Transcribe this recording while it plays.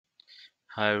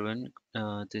Hi everyone,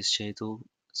 this is Chetu.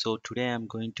 So today I'm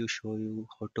going to show you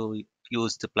how to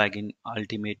use the plugin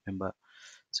Ultimate Member.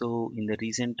 So in the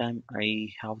recent time, I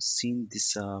have seen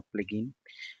this plugin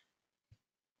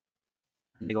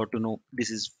and I got to know this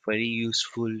is very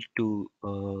useful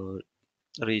to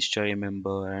register a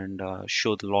member and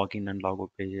show the login and logout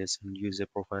pages and user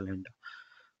profile and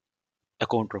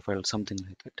account profile, something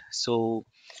like that. So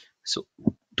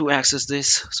to access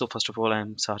this, so first of all,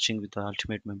 I'm searching with the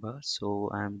Ultimate Member. So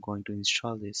I'm going to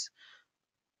install this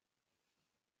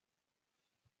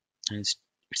and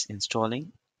it's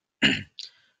installing.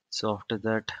 So after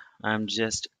that, I'm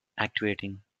just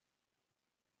activating.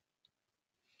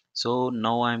 So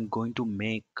now I'm going to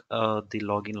make the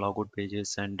login logout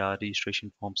pages and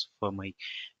registration forms for my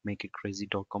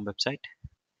makeitcrazy.com website.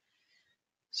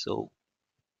 So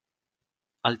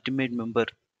ultimate member,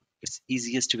 it's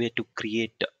easiest way to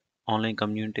create online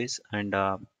communities and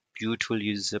beautiful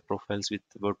user profiles with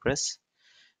WordPress.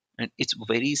 And it's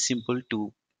very simple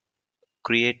to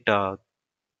create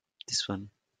this one.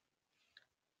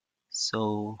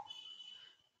 So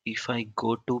if I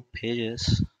go to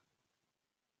pages,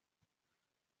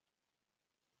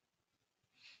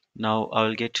 now I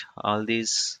will get all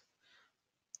these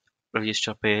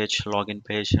register page, login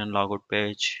page, and logout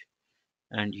page,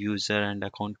 and user and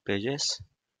account pages.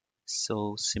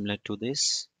 So similar to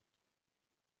this,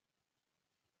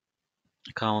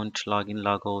 account, login,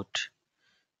 logout,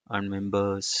 and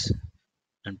members,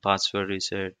 and password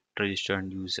reset, register,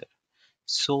 and user.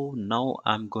 So now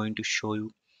I'm going to show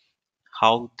you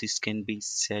how this can be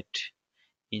set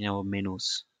in our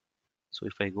menus. So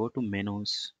if I go to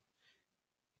menus,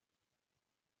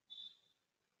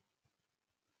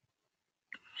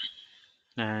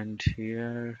 and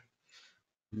here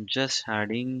I'm just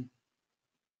adding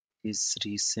these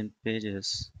recent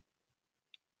pages.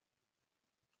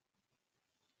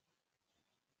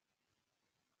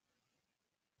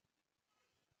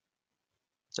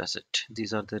 That's it.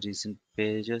 These are the recent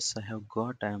pages I have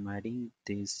got. I am adding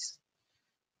these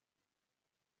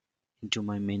into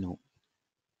my menu.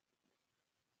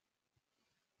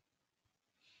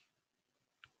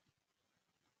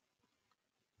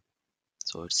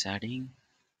 So it's adding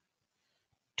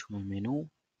to my menu.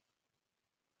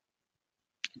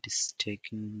 It is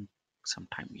taking some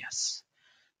time, yes.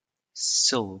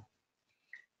 So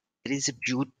there is a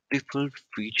beautiful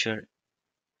feature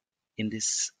in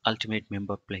this Ultimate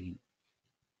Member plugin.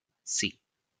 See,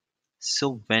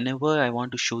 so whenever I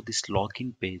want to show this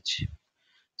login page,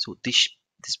 so this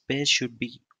page should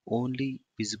be only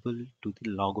visible to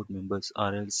the logout members,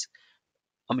 or else,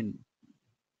 I mean,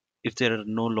 if there are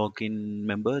no login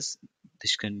members,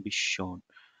 this can be shown.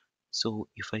 So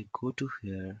if I go to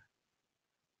here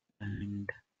and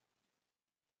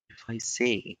if I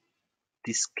say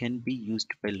this can be used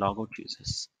by logout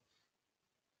users,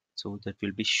 so that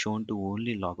will be shown to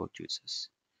only logout users.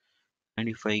 And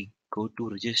if I go to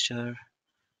register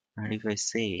and if I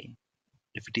say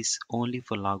if it is only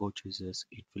for logout users,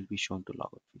 it will be shown to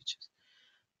logout users.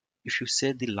 If you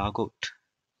say the logout,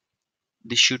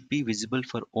 this should be visible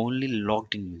for only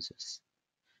logged in users.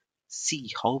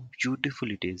 See how beautiful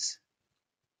it is.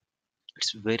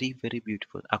 It's very, very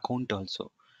beautiful. Account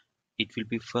also, it will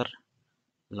be for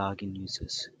login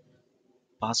users.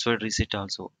 Password reset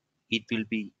also, it will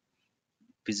be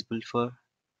visible for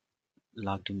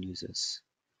logged in users.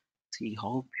 See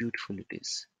how beautiful it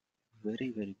is.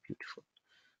 Very, very beautiful.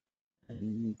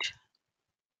 And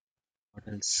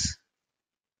what else?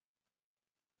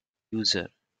 User.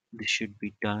 This should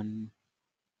be done.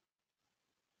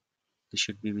 This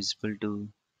should be visible to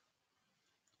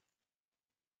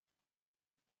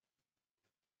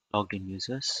logged in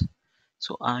users.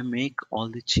 So I make all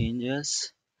the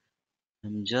changes.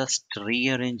 I'm just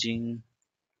rearranging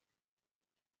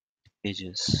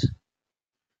pages.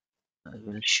 I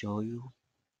will show you.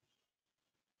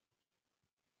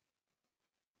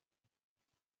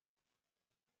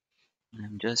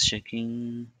 I'm just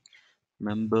checking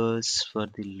members for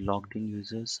the logged in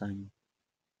users. I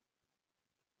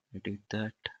did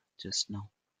that just now.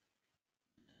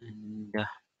 And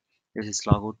this is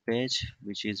logout page,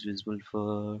 which is visible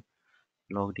for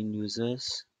logged in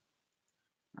users,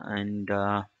 and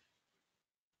account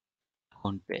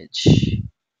page,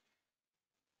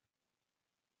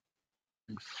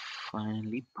 and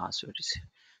finally password is.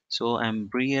 So I'm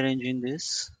rearranging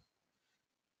this.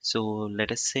 So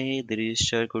let us say the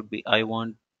register could be I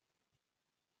want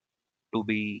to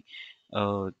be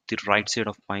the right side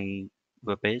of my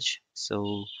web page.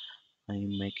 So I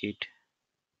make it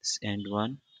this end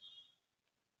one,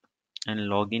 and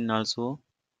login also,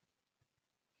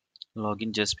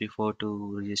 login just before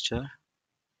to register.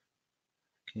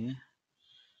 Okay,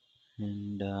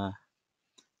 and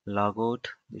log out.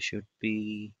 This should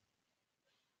be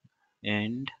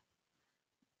end,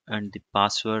 and the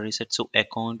password reset. So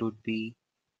account would be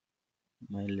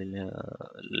my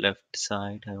left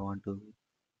side. I want to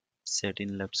set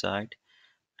in left side,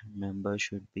 and member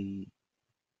should be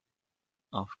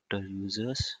after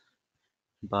users.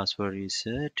 Password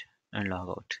reset and log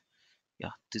out.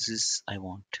 Yeah, this is I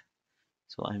want.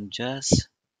 So I'm just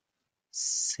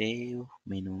save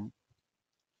menu.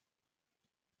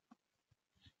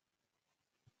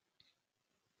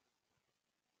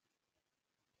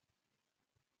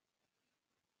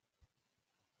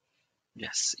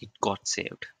 Yes, it got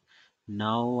saved.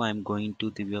 Now I'm going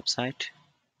to the website.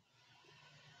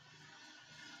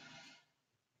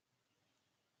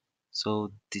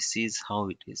 So this is how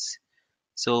it is.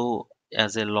 So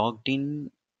as I logged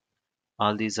in,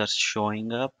 all these are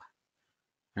showing up.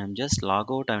 I'm just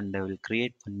log out and I will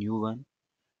create a new one.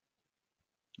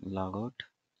 Log out.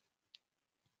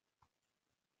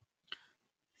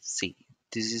 See,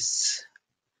 this is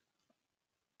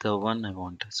the one I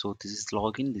want. So this is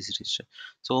login, this is register.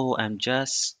 So I'm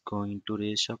just going to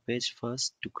register page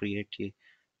first to create a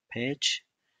page.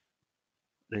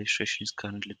 Registration is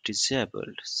currently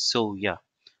disabled. So yeah.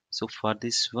 So for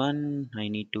this one, I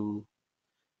need to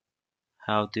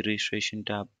have the registration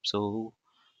tab. So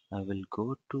I will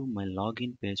go to my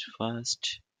login page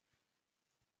first.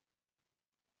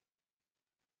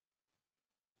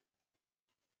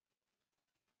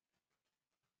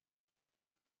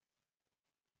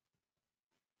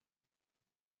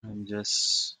 I'm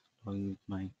just going with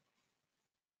my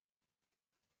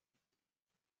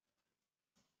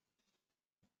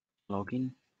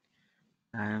login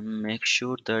and make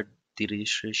sure that the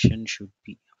registration should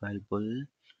be available.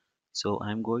 So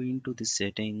I'm going to the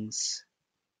settings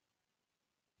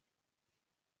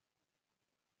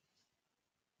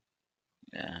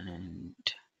and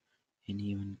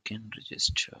anyone can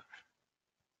register.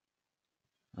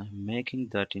 I'm making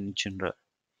that in general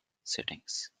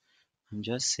settings. I'm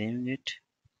just saving it.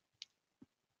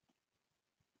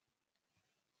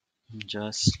 I'm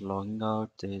just logging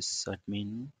out this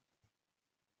admin.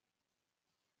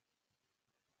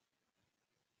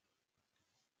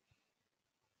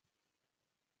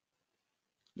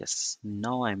 Yes,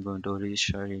 now I'm going to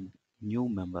register a new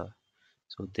member.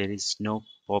 So there is no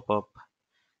pop-up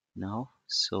now.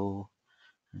 So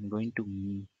I'm going to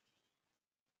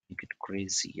make it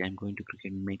crazy. I'm going to click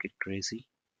and make it crazy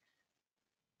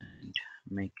and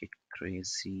make it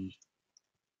crazy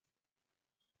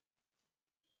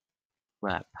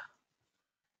web.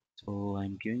 So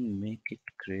I'm giving make it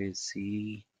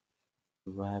crazy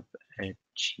web at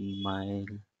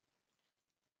gmail.com.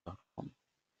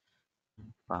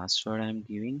 Password I'm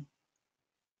giving.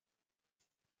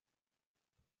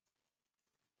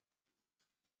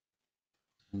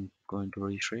 I'm going to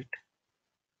register it.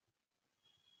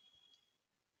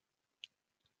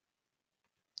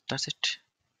 That's it.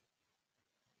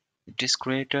 It is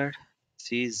created.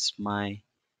 This is my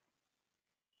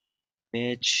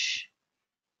page,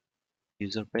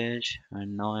 user page,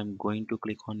 and now I'm going to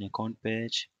click on account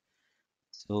page.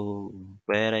 So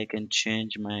where I can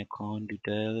change my account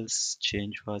details,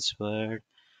 change password,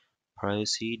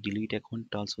 privacy, delete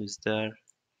account also is there,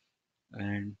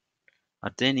 and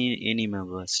are there any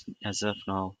members as of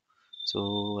now?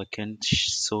 So I can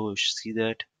see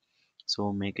that.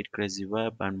 So make it crazy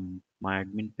web and my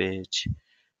admin page.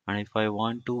 And if I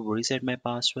want to reset my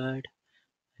password,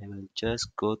 I will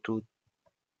just go to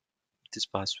this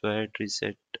password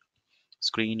reset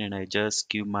screen and I just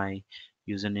give my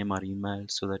username or email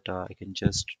so that I can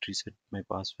just reset my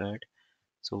password.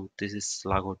 So this is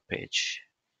logout page.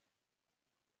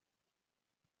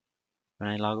 When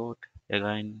I log out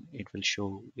again, it will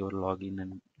show your login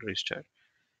and register.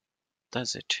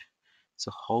 That's it.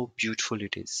 So how beautiful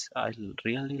it is. I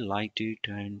really liked it,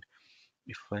 and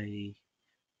if I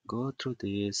go through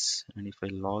this and if I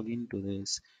log into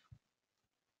this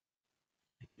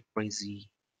crazy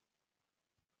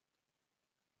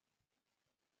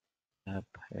app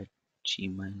at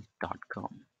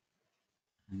gmail.com,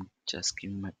 I'm just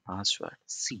giving my password.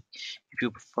 See, if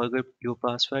you forget your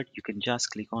password, you can just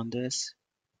click on this,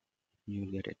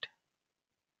 you'll get it.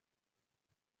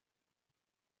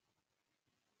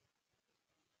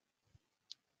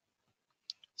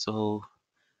 So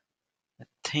I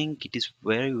think it is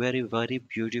very, very, very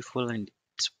beautiful and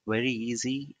it's very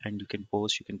easy. And you can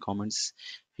post, you can comments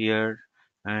here,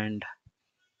 and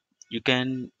you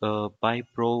can buy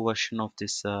pro version of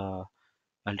this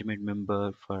Ultimate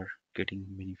Member for getting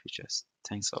many features.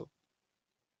 Thanks all.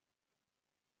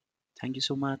 Thank you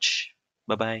so much.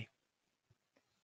 Bye bye.